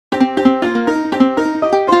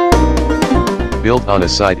Built on a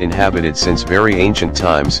site inhabited since very ancient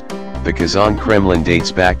times, the Kazan Kremlin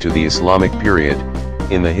dates back to the Islamic period.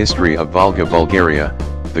 In the history of Volga Bulgaria,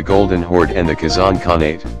 the Golden Horde and the Kazan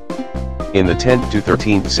Khanate. In the 10th to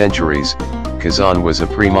 13th centuries, Kazan was a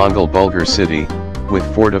pre-Mongol Bulgar city,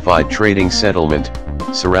 with fortified trading settlement,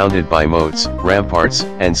 surrounded by moats, ramparts,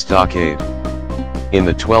 and stockade. In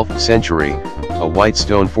the 12th century, a white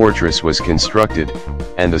stone fortress was constructed,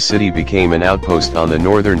 and the city became an outpost on the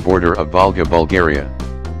northern border of Volga Bulgaria.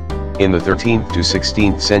 In the 13th to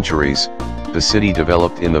 16th centuries, the city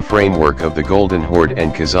developed in the framework of the Golden Horde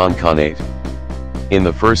and Kazan Khanate. In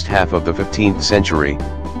the first half of the 15th century,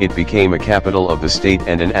 it became a capital of the state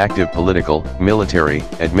and an active political, military,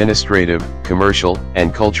 administrative, commercial,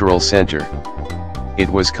 and cultural center. It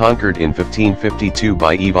was conquered in 1552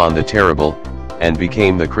 by Ivan the Terrible, and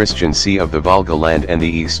became the Christian see of the Volga land and the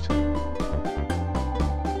East.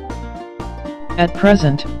 At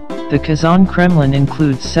present, the Kazan Kremlin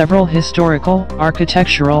includes several historical,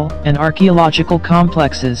 architectural, and archaeological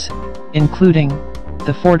complexes, including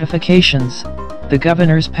the fortifications, the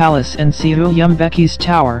Governor's Palace and Siuyumbeki's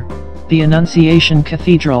Tower, the Annunciation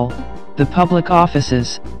Cathedral, the public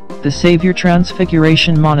offices, the Savior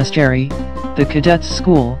Transfiguration Monastery, the Cadets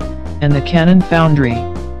School, and the Cannon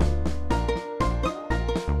Foundry.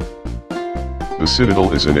 The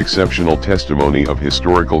Citadel is an exceptional testimony of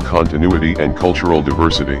historical continuity and cultural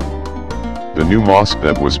diversity. The new mosque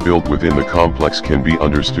that was built within the complex can be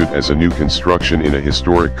understood as a new construction in a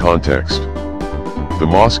historic context. The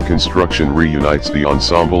mosque construction reunites the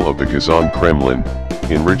ensemble of the Kazan Kremlin,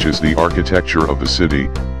 enriches the architecture of the city,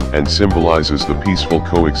 and symbolizes the peaceful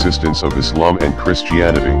coexistence of Islam and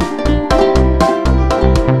Christianity.